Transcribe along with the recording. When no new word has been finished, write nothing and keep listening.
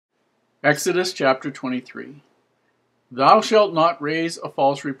Exodus chapter 23. Thou shalt not raise a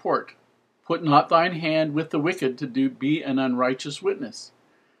false report. Put not thine hand with the wicked to be an unrighteous witness.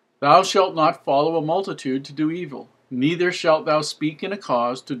 Thou shalt not follow a multitude to do evil, neither shalt thou speak in a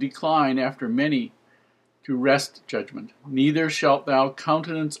cause to decline after many to wrest judgment, neither shalt thou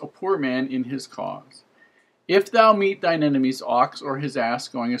countenance a poor man in his cause. If thou meet thine enemy's ox or his ass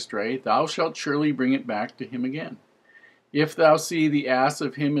going astray, thou shalt surely bring it back to him again. If thou see the ass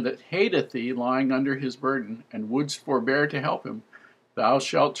of him that hateth thee lying under his burden, and wouldst forbear to help him, thou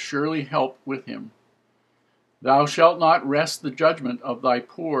shalt surely help with him. Thou shalt not wrest the judgment of thy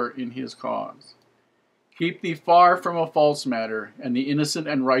poor in his cause. Keep thee far from a false matter, and the innocent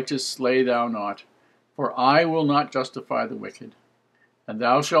and righteous slay thou not, for I will not justify the wicked. And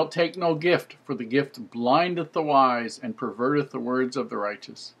thou shalt take no gift, for the gift blindeth the wise, and perverteth the words of the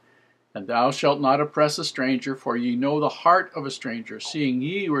righteous. And thou shalt not oppress a stranger, for ye know the heart of a stranger, seeing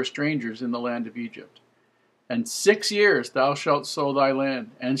ye were strangers in the land of Egypt. And 6 years thou shalt sow thy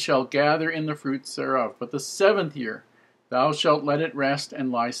land, and shalt gather in the fruits thereof. But the 7th year thou shalt let it rest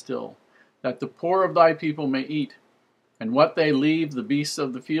and lie still, that the poor of thy people may eat, and what they leave the beasts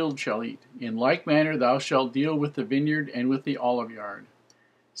of the field shall eat. In like manner thou shalt deal with the vineyard and with the oliveyard.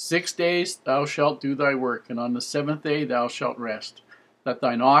 6 days thou shalt do thy work, and on the 7th day thou shalt rest, that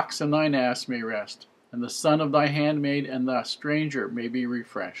thine ox and thine ass may rest, and the son of thy handmaid and the stranger may be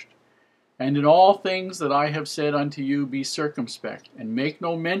refreshed. And in all things that I have said unto you be circumspect, and make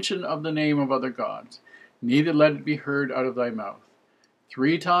no mention of the name of other gods, neither let it be heard out of thy mouth.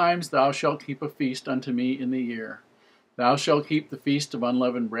 3 times thou shalt keep a feast unto me in the year. Thou shalt keep the feast of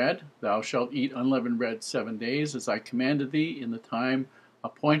unleavened bread. Thou shalt eat unleavened bread 7 days, as I commanded thee in the time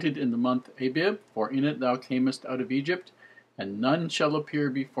appointed in the month Abib, for in it thou camest out of Egypt, and none shall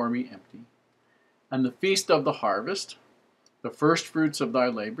appear before me empty. And the feast of the harvest, the first fruits of thy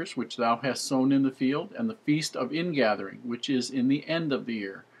labors, which thou hast sown in the field, and the feast of ingathering, which is in the end of the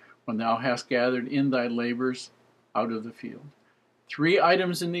year, when thou hast gathered in thy labors out of the field. 3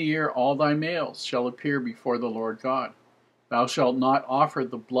 items in the year all thy males shall appear before the Lord God. Thou shalt not offer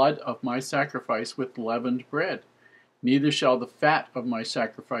the blood of my sacrifice with leavened bread, neither shall the fat of my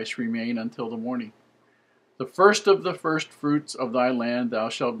sacrifice remain until the morning. The first of the first fruits of thy land thou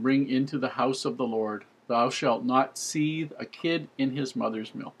shalt bring into the house of the Lord. Thou shalt not seethe a kid in his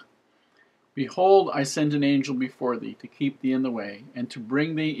mother's milk. Behold, I send an angel before thee to keep thee in the way, and to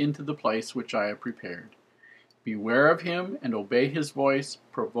bring thee into the place which I have prepared. Beware of him, and obey his voice.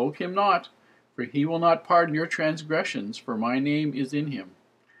 Provoke him not, for he will not pardon your transgressions, for my name is in him.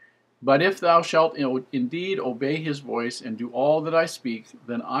 But if thou shalt indeed obey his voice, and do all that I speak,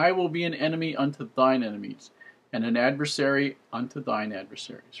 then I will be an enemy unto thine enemies, and an adversary unto thine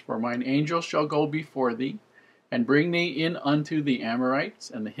adversaries. For mine angel shall go before thee, and bring thee in unto the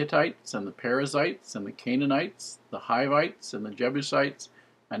Amorites, and the Hittites, and the Perizzites, and the Canaanites, the Hivites, and the Jebusites,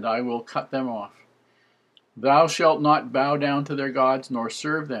 and I will cut them off. Thou shalt not bow down to their gods, nor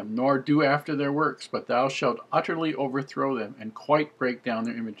serve them, nor do after their works, but thou shalt utterly overthrow them, and quite break down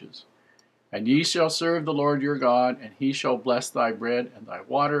their images. And ye shall serve the Lord your God, and he shall bless thy bread and thy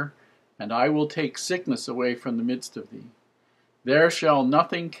water, and I will take sickness away from the midst of thee. There shall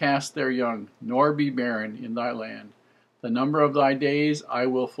nothing cast their young, nor be barren in thy land. The number of thy days I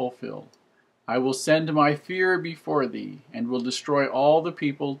will fulfill. I will send my fear before thee, and will destroy all the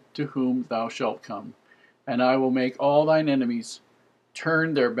people to whom thou shalt come. And I will make all thine enemies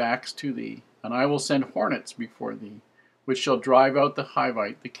turn their backs to thee, and I will send hornets before thee, which shall drive out the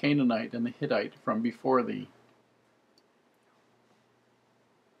Hivite, the Canaanite, and the Hittite from before thee.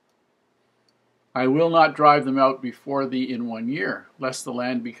 I will not drive them out before thee in 1 year, lest the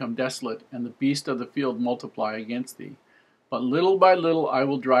land become desolate, and the beasts of the field multiply against thee. But little by little I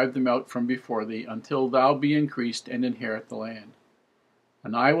will drive them out from before thee, until thou be increased and inherit the land.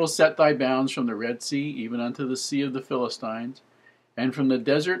 And I will set thy bounds from the Red Sea, even unto the sea of the Philistines, and from the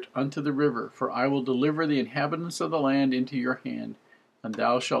desert unto the river, for I will deliver the inhabitants of the land into your hand, and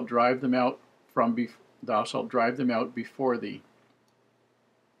thou shalt drive them out before thee.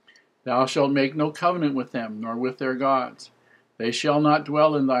 Thou shalt make no covenant with them, nor with their gods. They shall not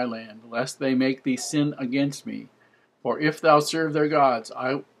dwell in thy land, lest they make thee sin against me. For if thou serve their gods,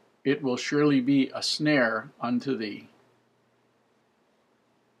 it will surely be a snare unto thee.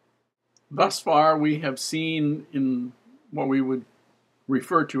 Thus far we have seen in what we would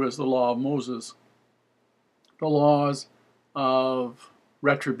refer to as the law of Moses, the laws of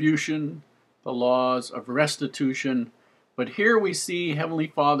retribution, the laws of restitution, but here we see Heavenly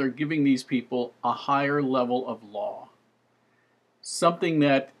Father giving these people a higher level of law, something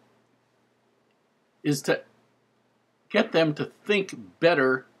that is to get them to think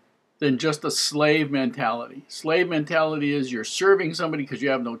better than just a slave mentality. Slave mentality is you're serving somebody because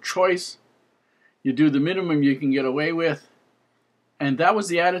you have no choice. You do the minimum you can get away with. And that was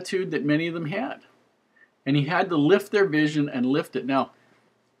the attitude that many of them had. And he had to lift their vision and lift it. Now,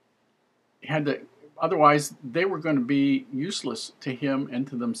 he had to, otherwise they were going to be useless to him and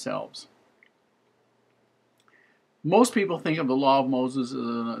to themselves. Most people think of the law of Moses as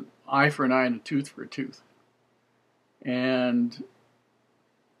an eye for an eye and a tooth for a tooth. And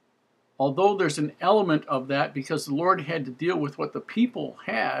although there's an element of that because the Lord had to deal with what the people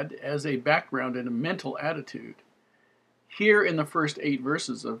had as a background and a mental attitude, here in the first 8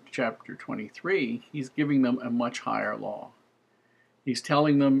 verses of chapter 23, he's giving them a much higher law. He's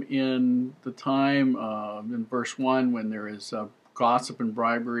telling them in the time, in verse 1, when there is gossip and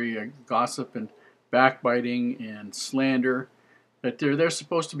bribery, gossip and backbiting and slander, that they're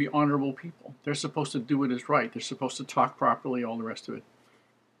supposed to be honorable people. They're supposed to do what is right. They're supposed to talk properly, all the rest of it.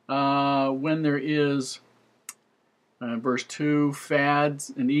 When there is, verse 2,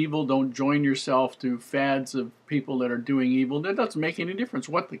 fads and evil, don't join yourself to fads of people that are doing evil. That doesn't make any difference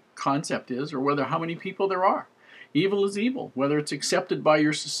what the concept is or how many people there are. Evil is evil, whether it's accepted by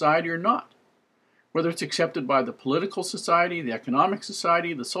your society or not. Whether it's accepted by the political society, the economic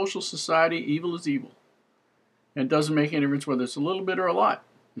society, the social society, evil is evil. And it doesn't make any difference whether it's a little bit or a lot.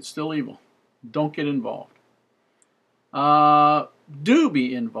 It's still evil. Don't get involved. Do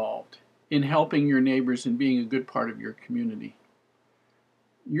be involved in helping your neighbors and being a good part of your community.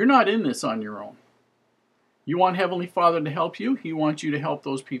 You're not in this on your own. You want Heavenly Father to help you. He wants you to help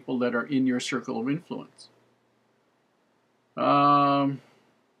those people that are in your circle of influence.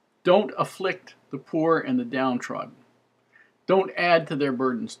 Don't afflict the poor and the downtrodden. Don't add to their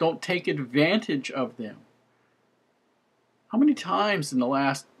burdens. Don't take advantage of them. How many times in the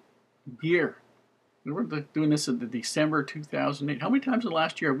last year, we're doing this in December 2008, how many times in the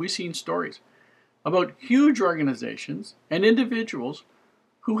last year have we seen stories about huge organizations and individuals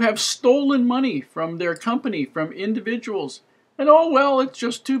who have stolen money from their company, from individuals, and oh well, it's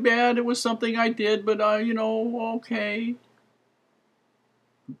just too bad, it was something I did, but okay.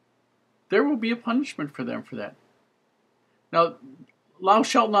 There will be a punishment for them for that. Now, thou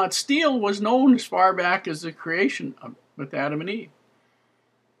shalt not steal was known as far back as the creation with Adam and Eve.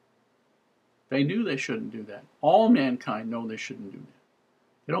 They knew they shouldn't do that. All mankind know they shouldn't do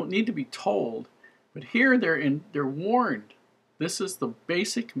that. They don't need to be told, but here they're warned. This is the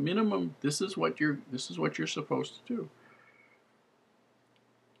basic minimum. This is what you're supposed to do.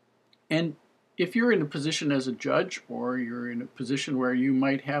 And if you're in a position as a judge, or you're in a position where you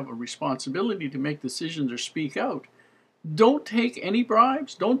might have a responsibility to make decisions or speak out, don't take any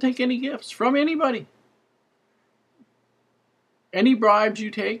bribes. Don't take any gifts from anybody. Any bribes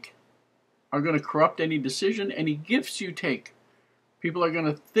you take are going to corrupt any decision. Any gifts you take, people are going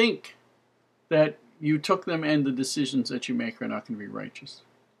to think that you took them and the decisions that you make are not going to be righteous.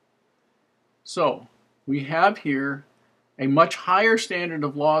 So, we have here a much higher standard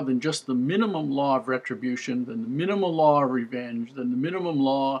of law than just the minimum law of retribution, than the minimum law of revenge, than the minimum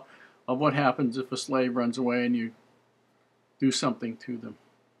law of what happens if a slave runs away and you do something to them.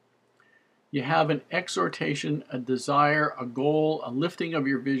 You have an exhortation, a desire, a goal, a lifting of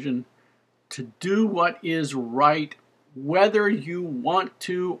your vision to do what is right, whether you want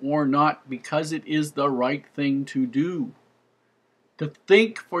to or not, because it is the right thing to do. To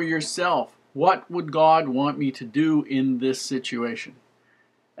think for yourself, what would God want me to do in this situation?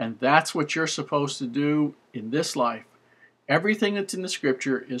 And that's what you're supposed to do in this life. Everything that's in the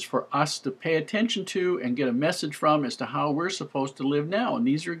scripture is for us to pay attention to and get a message from as to how we're supposed to live now. And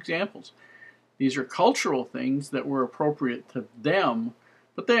these are examples. These are cultural things that were appropriate to them,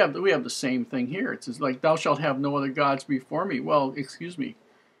 but we have the same thing here. It's like, thou shalt have no other gods before me. Well, excuse me.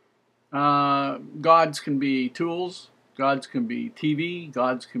 Gods can be tools. Gods can be TV.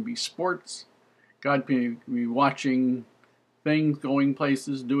 Gods can be sports. God can be watching things, going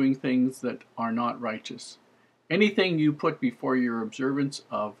places, doing things that are not righteous. Anything you put before your observance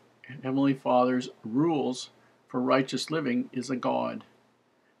of Heavenly Father's rules for righteous living is a god.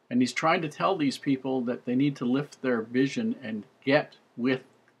 And he's trying to tell these people that they need to lift their vision and get with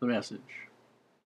the message.